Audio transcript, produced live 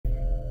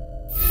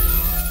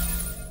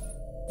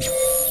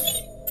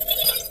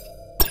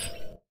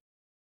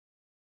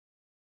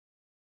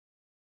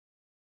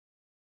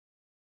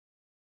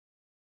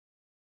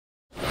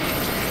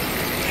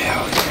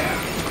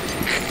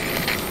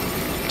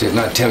Didn't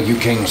I tell you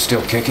King was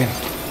still kicking?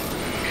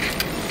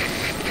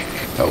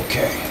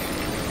 Okay.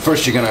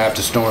 First you're gonna have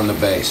to storm the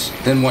base.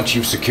 Then once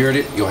you've secured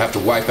it, you'll have to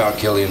wipe out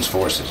Killian's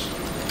forces.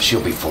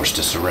 She'll be forced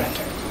to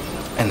surrender.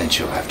 And then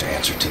she'll have to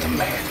answer to the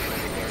man.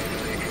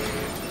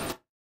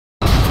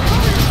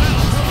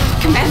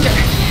 Commander,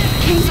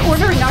 King's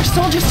ordering our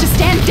soldiers to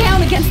stand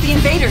down against the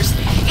invaders.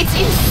 It's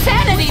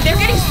insanity! They're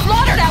getting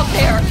slaughtered out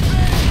there!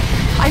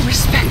 I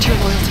respect your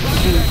loyalty,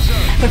 King.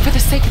 But for the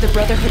sake of the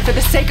Brotherhood, for the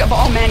sake of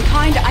all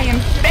mankind, I am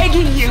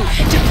begging you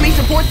to please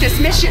abort this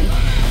mission.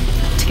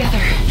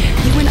 Together,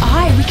 you and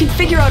I, we can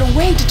figure out a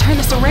way to turn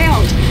this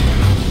around.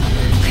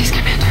 Please,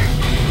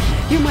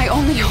 Commander. You're my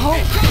only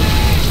hope.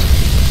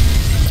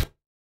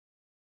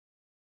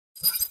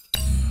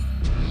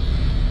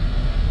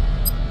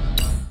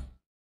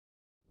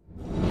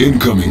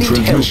 Incoming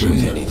transmission.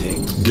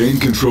 Gain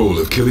control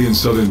of Killian's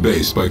southern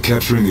base by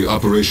capturing the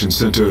operations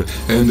center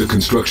and the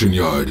construction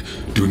yard.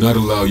 Do not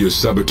allow your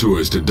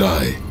saboteurs to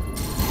die.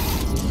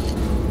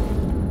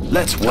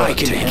 Let's work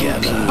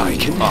together. I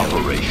can help.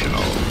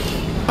 Operational.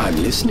 I'm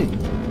listening.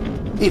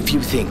 If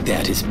you think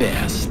that is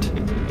best.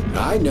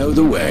 I know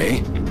the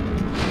way.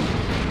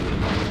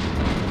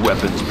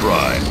 Weapons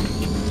prime.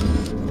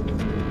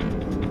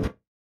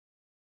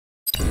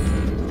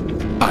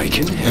 I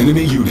can help.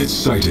 Enemy units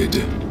sighted.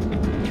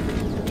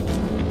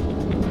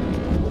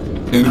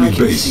 Enemy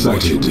base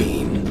sighted.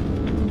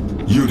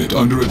 Unit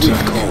under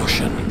attack. With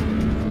caution.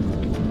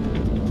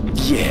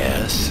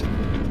 Yes.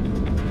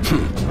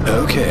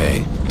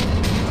 Okay.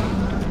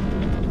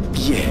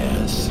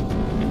 Yes.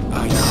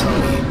 I see.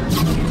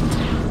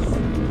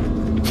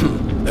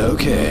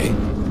 Okay.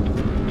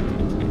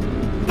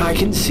 I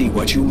can see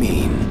what you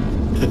mean.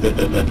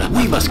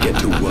 We must get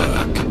to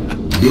work.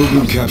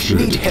 Building captured.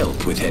 Need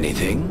help with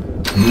anything?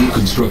 New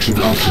construction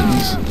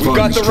options. We've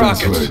got the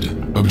transferred.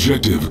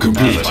 Objective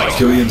complete.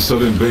 Killian's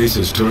southern base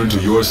has turned to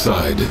your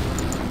side.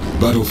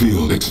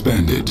 Battlefield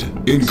expanded.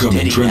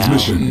 Incoming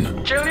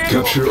transmission.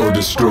 Capture or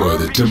destroy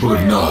the Temple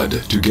of Nod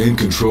to gain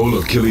control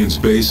of Killian's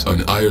base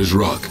on Ayers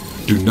Rock.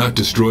 Do not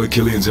destroy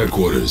Killian's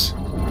headquarters.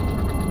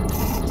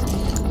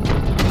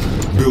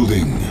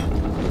 Building.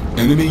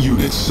 Enemy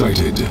units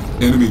sighted.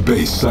 Enemy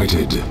base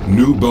sighted.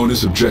 New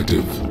bonus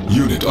objective.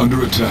 Unit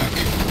under attack.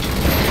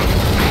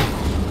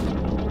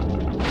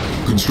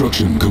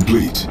 Construction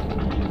complete.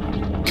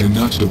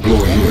 Cannot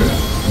deploy here.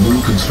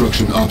 New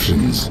construction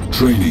options.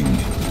 Training.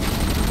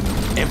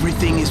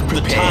 Everything is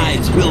prepared. The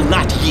tides will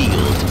not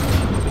yield.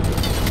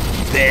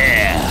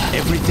 There.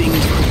 Everything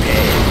is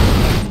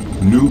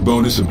prepared. New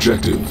bonus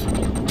objective.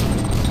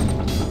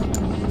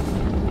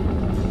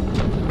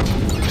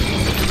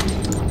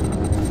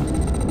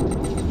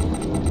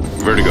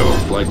 Vertigo.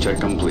 Flight check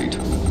complete.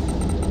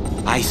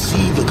 I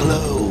see the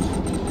glow.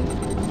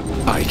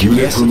 I can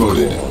Unit guess,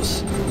 promoted. of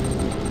course.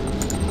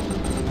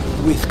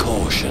 With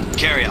caution.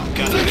 Carry out.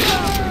 Got it.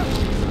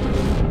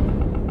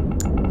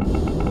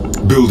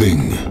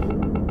 Building.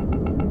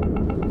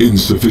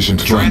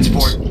 Insufficient funds.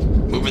 Transport.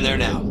 Moving there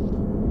now.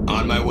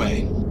 On my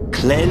way.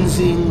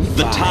 Cleansing fire.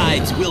 The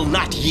tides will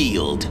not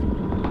yield.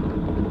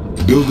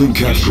 Building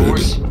captured.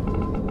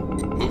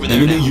 Moving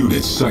there Enemy now.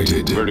 units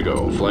sighted.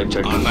 Vertigo. Flight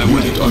check On my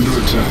complete. Unit way. under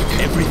attack.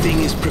 Everything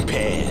is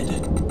prepared.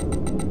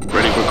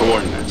 Ready for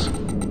coordinates.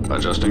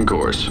 Adjusting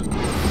course. Got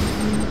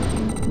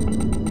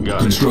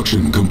it.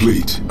 Construction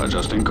complete.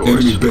 Adjusting course.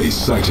 Enemy base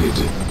sighted.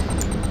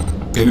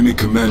 Enemy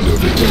commando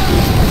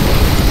detected.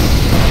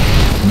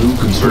 New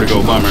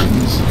construction Vertigo bomber.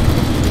 options.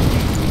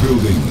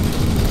 Building.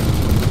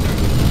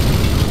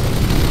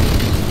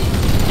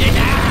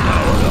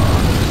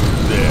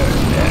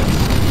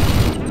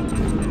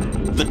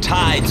 The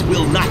tides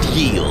will not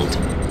yield.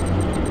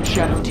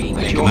 Shadow team,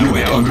 at your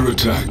Unit under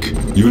attack.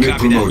 Unit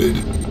Copy promoted.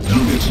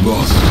 Unit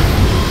lost.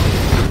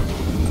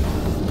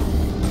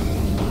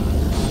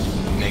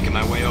 Making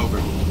my way over.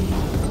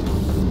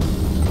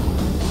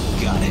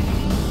 Got it.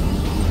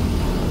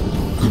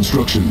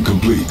 Construction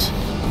complete.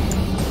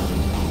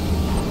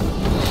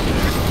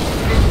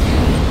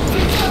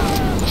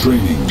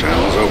 Training.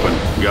 Channels open.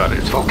 Got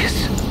it.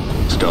 Focus.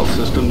 Stealth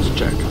systems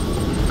check.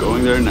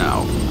 Going there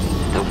now.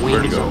 The wings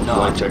Vertigo. of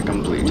Flight Nod. check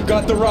complete.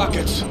 Got the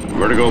rockets.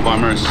 Vertigo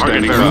bomber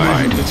standing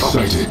by. Unit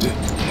sighted.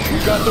 We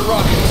got the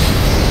rockets.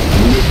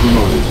 Unit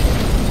promoted.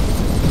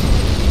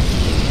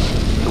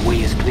 The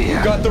way is clear.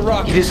 We got the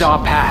rockets. It is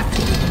our path.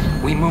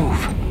 We move.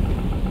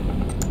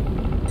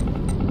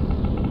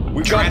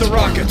 We got the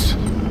rockets.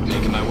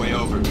 Making my way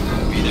over.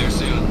 Be there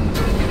soon.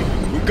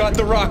 We got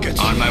the rockets.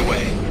 On my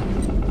way.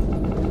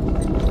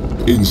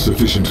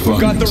 Insufficient funds.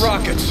 Got the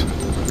rockets.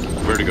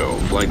 Vertigo.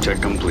 Flight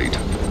check complete.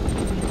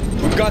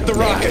 We got the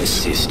May I rockets.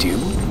 assist you?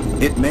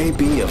 It may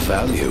be of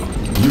value.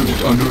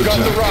 Unit under We got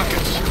the attack.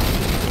 rockets.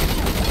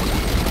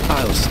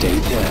 I'll stay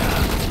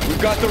there. We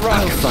got the I'll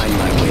rockets. find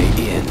my way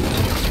in.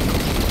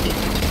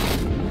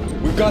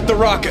 We got the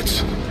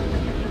rockets.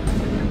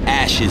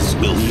 Ashes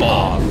will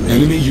fall.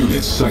 Enemy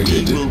units We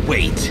sighted. will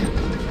wait.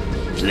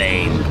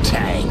 Flame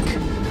tank.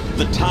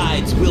 The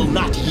tides will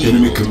not yield.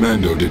 Enemy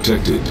commando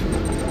detected.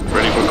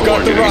 Ready for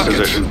Got the coordinating rockets.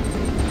 position.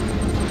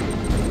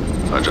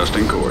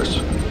 Adjusting course.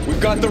 We've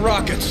got the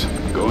rockets.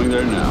 Going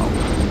there now.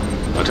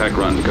 Attack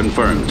run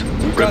confirmed.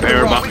 got the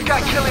Repair rock- box.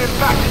 Got Killian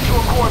backed into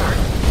a corner.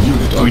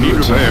 Unit We under need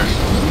attack.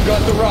 repairs. We've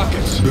got the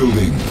rockets.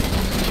 Building.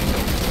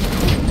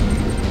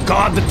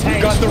 Guard the tanks.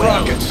 We've got the well.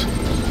 rockets.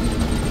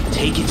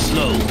 Take it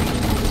slow.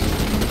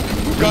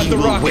 We've got We the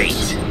will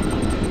rockets. wait.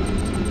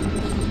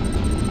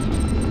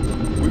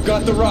 We've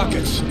got the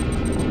rockets.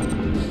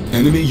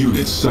 Enemy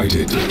units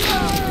sighted.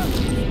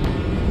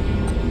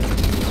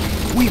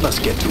 We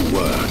must get to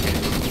work.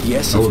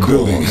 Yes, Our of course.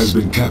 building has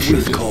been captured.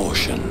 With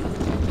caution.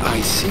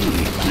 I see.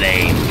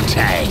 Flame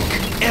tank.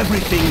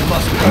 Everything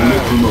must Unit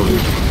burn.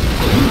 promoted.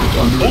 Unit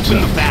under Open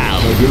the attack.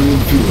 valve.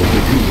 Tiberium fuel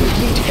depleted.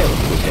 Need help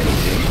with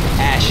anything?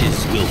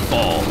 Ashes will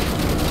fall.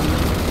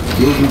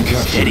 Building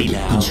Steady captured.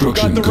 now.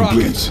 Construction Got the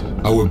complete.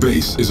 Our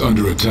base is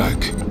under attack.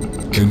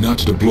 Cannot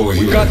deploy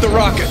We've here. got the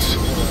rockets.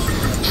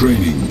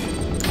 Training.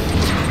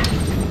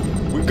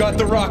 We've got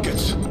the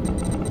rockets.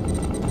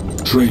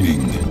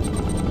 Training.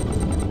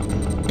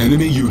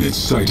 Enemy units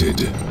sighted.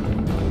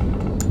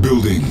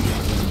 Building.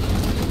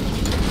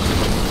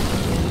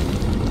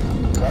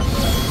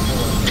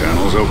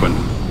 Channels open.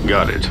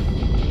 Got it.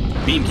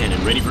 Beam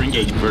cannon ready for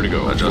engagement.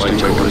 Vertigo. Adjusting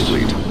Flight check course.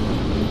 complete.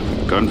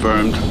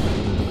 Confirmed.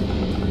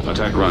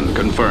 Attack run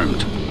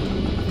confirmed.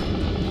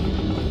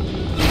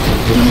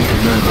 Enemy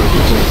commander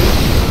detected.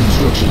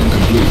 Construction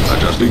complete.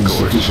 Adjusting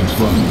course. Insufficient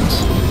funds.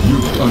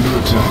 Unit under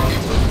attack.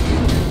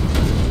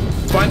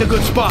 Find a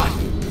good spot.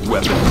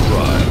 Weapon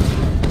prime.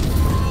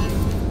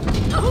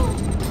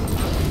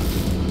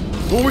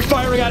 Who are we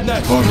firing at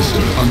next?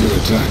 Harvester under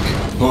attack.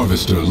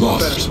 Harvester Better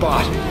lost.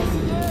 spot.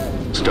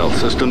 Stealth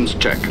systems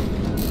check.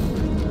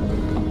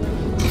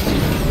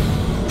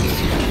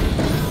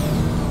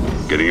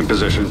 Getting in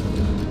position.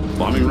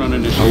 Bombing run Our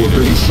initiated.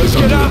 base is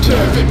Get under out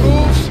there. If attack. it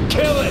moves,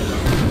 kill it.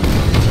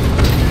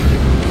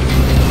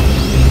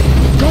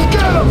 Go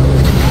get him.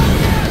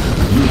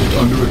 Unit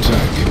under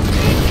attack.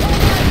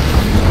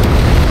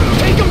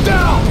 Take him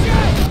down.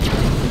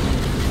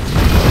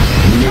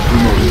 Unit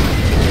promoted.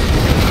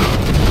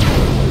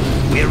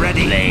 We're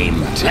ready.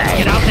 Flame tank.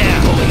 Get out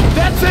there.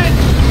 That's it.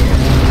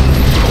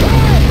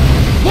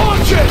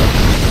 Launch it.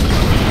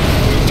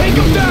 Take him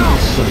Enemy down.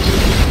 units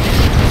sighted.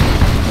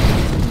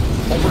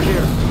 Over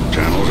here.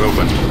 Channels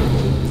open.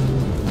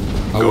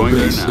 Our Going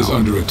there base now. is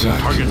under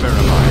attack. Target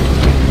verified.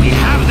 We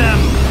have them.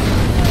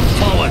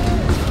 Forward.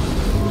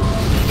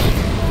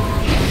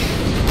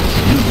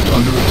 Unit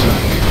under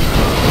attack.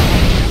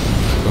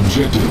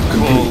 Objective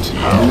complete.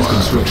 New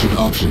construction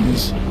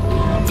options.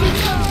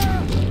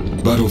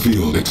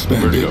 Battlefield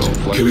expanded. Vertigo,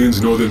 flight.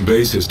 Killian's northern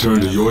base has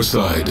turned to your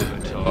side.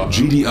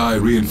 GDI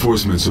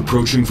reinforcements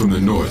approaching from the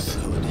north.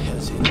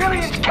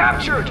 Killian's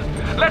captured.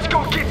 Let's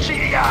go get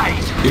GDI.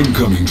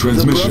 Incoming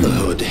transmission. The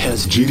Brotherhood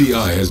has...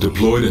 GDI has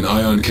deployed an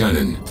ion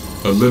cannon.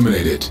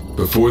 Eliminate it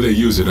before they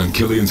use it on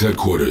Killian's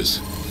headquarters.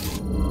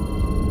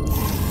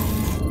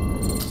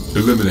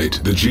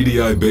 Eliminate the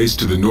GDI base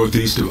to the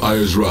northeast of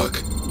Ayers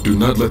Rock. Do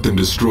not let them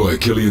destroy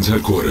Killian's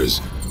headquarters.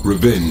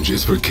 Revenge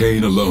is for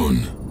Kane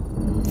alone.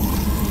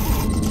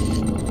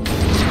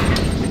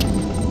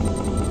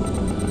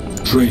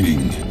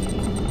 Training.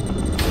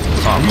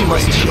 We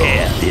must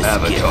share this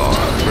Avatar.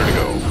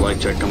 Vertigo. Flight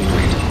check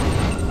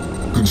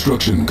complete.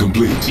 Construction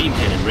complete. Beam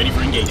cannon ready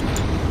for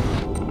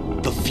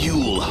engagement. The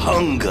fuel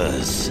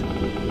hungers.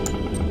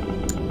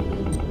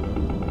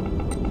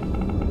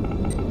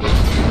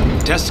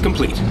 Test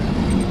complete.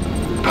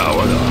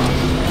 Powered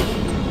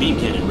on. Beam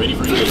cannon ready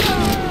for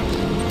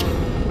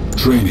engagement.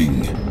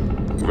 Training.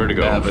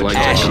 Vertigo. Flight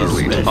check Ashes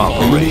complete. will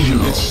fall. Enemy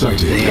units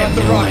sighted. Got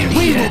the rockets.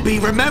 We will be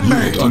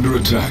remembered. Unit under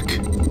attack.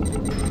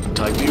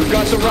 We've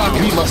got the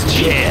rockets. We must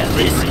share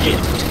this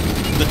gift.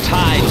 The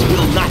tides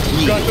will not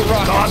yield. got the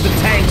rockets. Guard the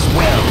tanks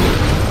well.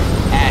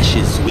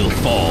 Ashes will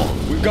fall.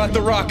 We've got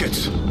the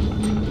rockets.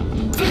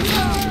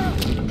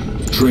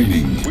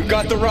 Training. We've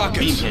got the Beam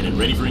rockets. cannon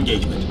ready for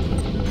engagement.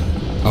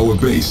 Our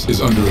base is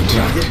under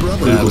attack.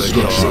 Brotherhood Naval is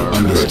structure our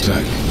under trusted.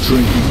 attack.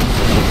 Training.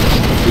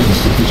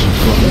 Insufficient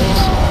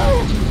funds.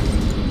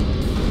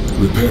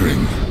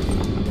 Repairing.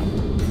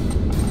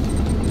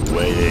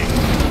 Waiting.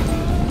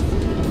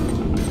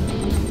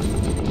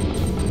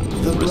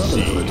 The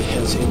Brotherhood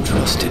has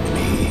entrusted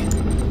me.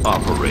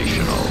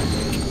 Operational.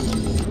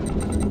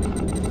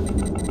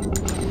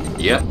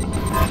 Yep.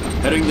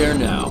 Heading there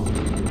now.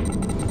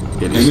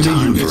 It is Enemy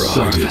time units for a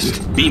sighted.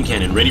 harvest. Beam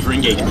cannon ready for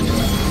engagement.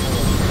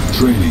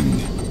 Training.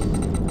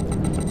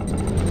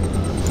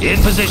 In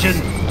position.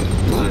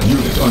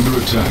 Unit under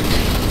attack.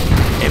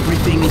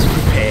 Everything is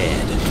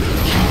prepared.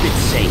 Keep it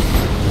safe.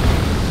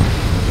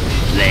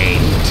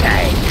 Flame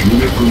tank.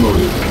 Unit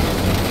promoted.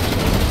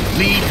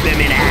 Leave them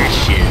in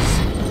ashes.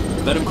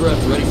 Venom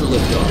craft ready for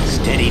liftoff.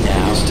 Steady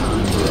now. It is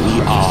time for a We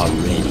harvest. are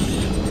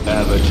ready.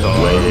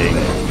 Avatar. Waiting.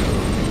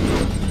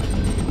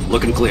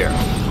 Looking clear.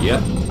 Yep.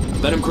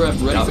 Venom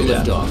craft ready for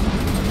liftoff.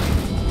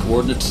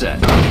 Coordinates set.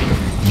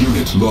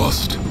 Unit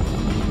lost.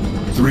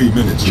 3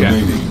 minutes Check.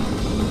 remaining.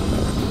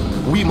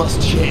 We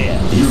must share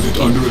this Unit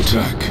under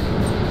attack.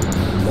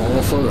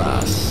 All for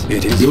us.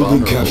 It is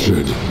Building vulnerable.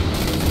 captured.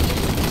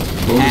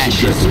 Bonus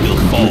Ashes objective will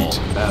complete.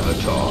 fall.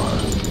 Avatar.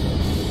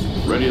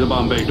 Ready to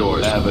bomb bay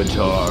doors.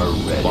 Avatar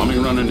ready.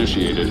 Bombing run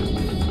initiated.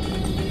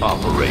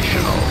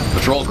 Operational.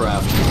 Patrol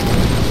craft.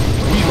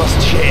 We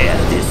must share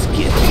this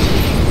gift.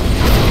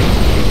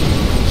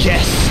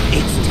 Yes,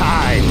 it's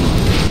time.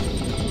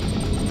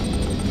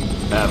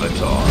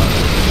 Avatar.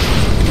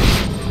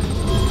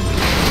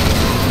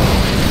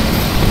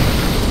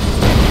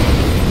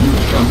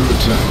 Unit under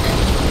attack.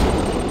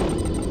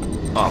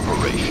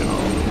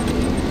 Operational.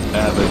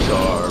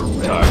 Avatar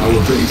ready. Our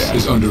base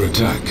is under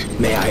attack.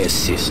 May I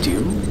assist you?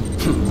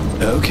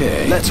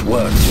 Okay. Let's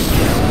work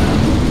together.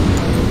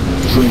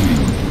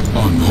 Training.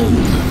 On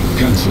hold.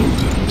 Cancelled.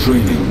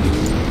 Training.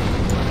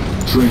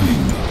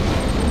 Training.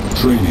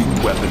 Training.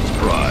 Weapons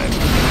prime.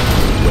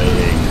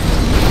 Waiting.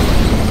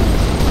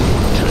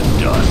 To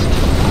dust.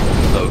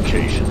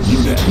 Location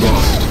Unit set.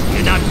 lost.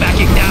 You're not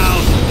backing down.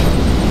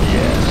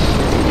 Yes.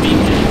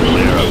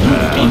 Clear a Unit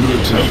path. under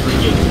attack.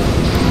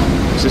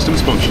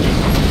 Systems functioning.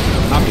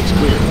 Optics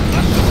clear.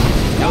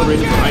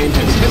 Calibrated for high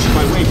intensity.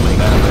 Intensify wavelength.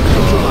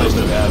 Neutralize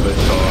them.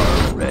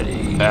 Avatar ready.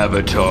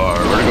 Avatar.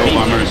 Vertigo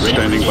bomber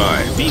standing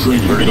by.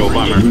 Training. Vertigo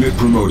bomber. Unit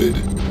promoted.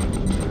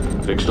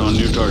 Fixed on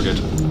new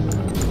target.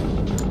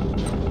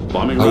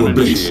 Bombing run Our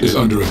base initiated. is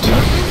under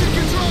attack.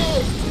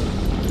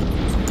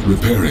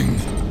 Repairing.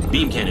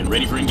 Beam cannon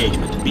ready for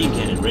engagement. Beam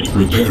cannon ready for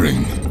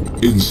Repairing.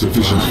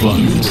 Insufficient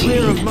funds.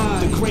 Clear of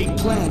mind. The great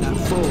plan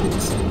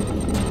unfolds.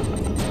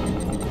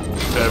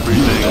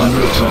 Everything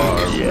Under Avatar.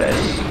 attack. Yes.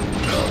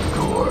 Of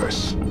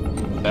course.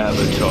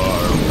 Avatar.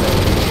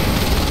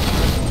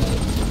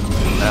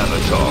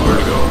 Avatar.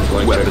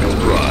 Flight Weapons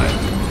technical. prime.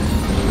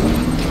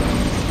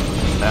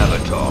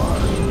 Avatar.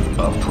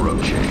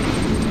 Approaching.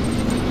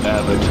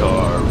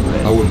 Avatar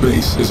ready. Our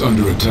base is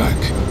under attack.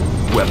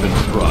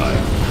 Weapons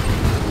prime.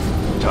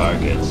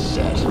 Target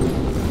set. 1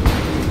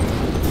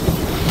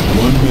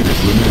 minute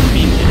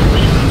remaining.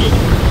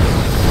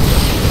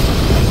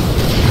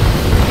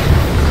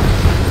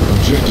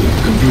 Objective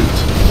complete.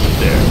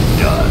 They're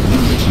done.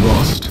 Unit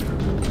lost.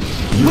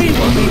 Unit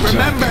under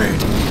attack.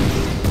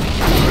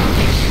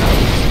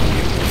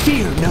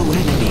 Fear no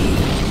enemy.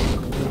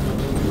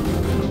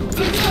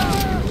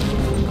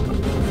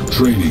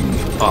 Training.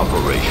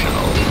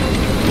 Operational.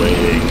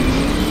 Waiting.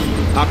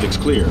 Optics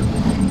clear.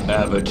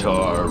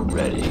 Avatar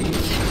ready.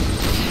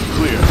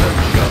 Clear the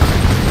gun.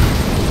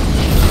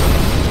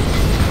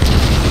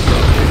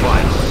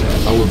 Finally.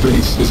 Our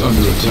base is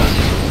under attack.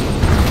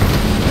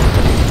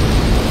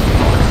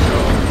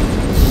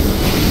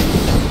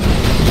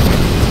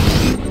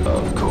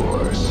 Of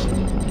course.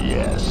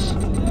 Yes.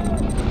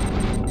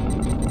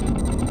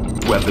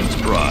 Weapons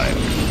prime.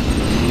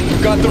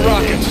 We've got the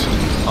rockets.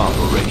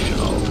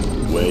 Operational.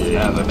 Waiting.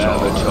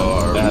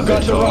 Avatar. We've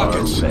got the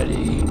rockets.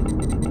 Ready.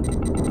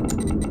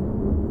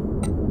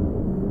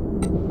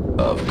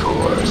 Of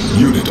course.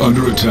 Unit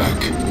under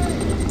attack.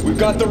 We've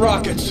got the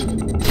rockets. Beam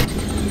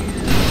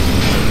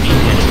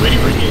cannon ready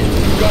for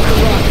engagement. We've got the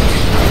rockets.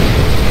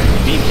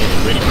 Beam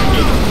cannon ready for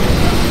engagement.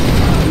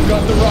 We've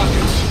got the rockets.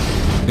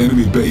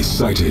 Enemy base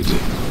sighted.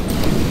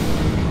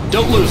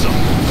 Don't lose them.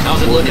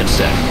 How's it looking,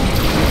 Seth?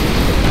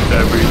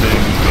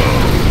 Everything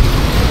goes.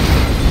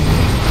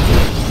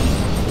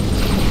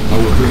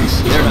 Our base is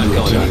They're not under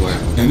going attack. anywhere.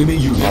 Enemy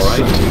unit All right.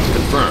 sighted.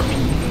 Confirmed.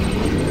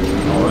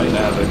 All right,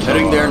 Avatar.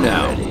 Heading there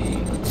now. Ready.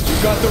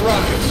 We've got the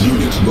rockets.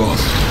 Unit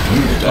lost.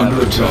 Unit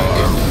under attack.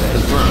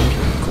 Confirmed.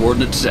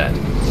 Coordinates set.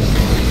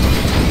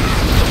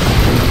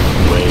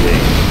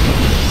 Waiting.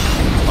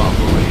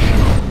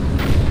 Operational.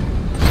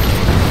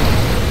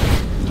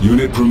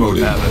 Unit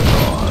promoted.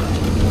 Avatar.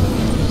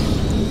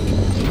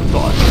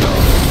 Thought so.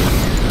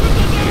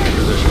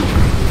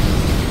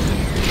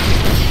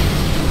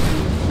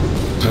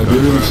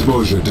 Tiberium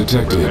exposure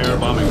detected. Prepare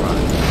bombing run.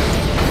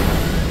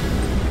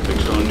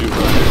 Fixed on new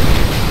target.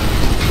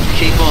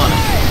 Keep on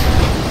it.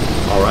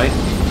 All right.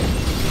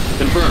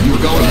 Confirmed.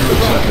 We're going under in.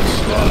 attack.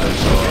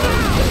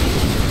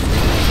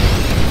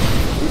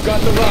 We've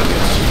got the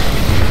rockets.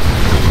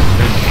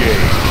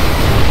 Engage.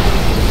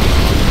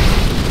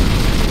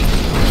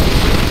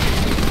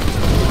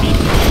 Beam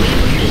cannon ready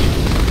for engagement.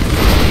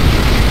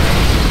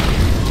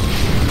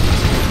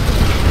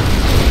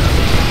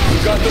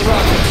 We've got the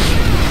rockets.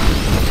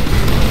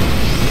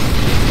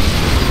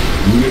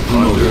 Unit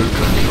promoted.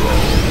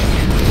 Control.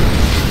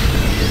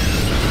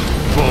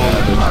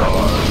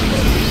 Avatar.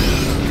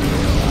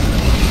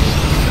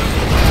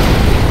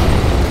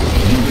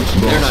 Unit lost.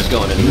 They're not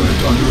going anywhere.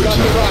 Unit under We've got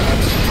the attack.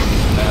 rockets.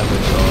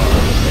 Avatar.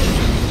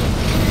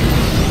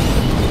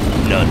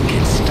 None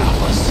can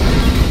stop us.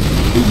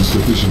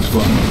 Insufficient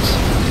funds.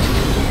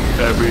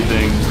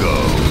 Everything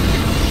goes.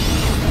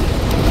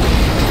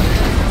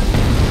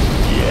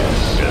 Yes,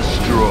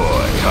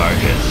 destroy.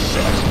 Target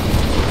set.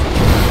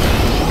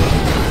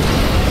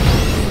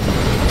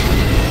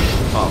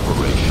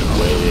 Operation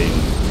waiting.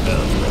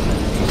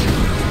 Eliminate.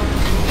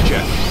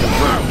 Check.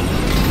 Confirmed.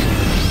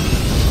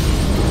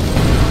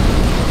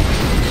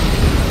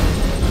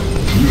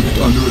 Unit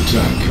under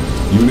attack.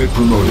 Unit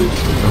promoted.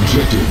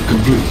 Objective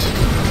complete.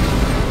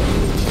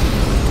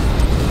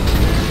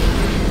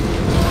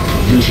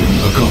 Mission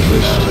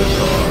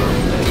accomplished.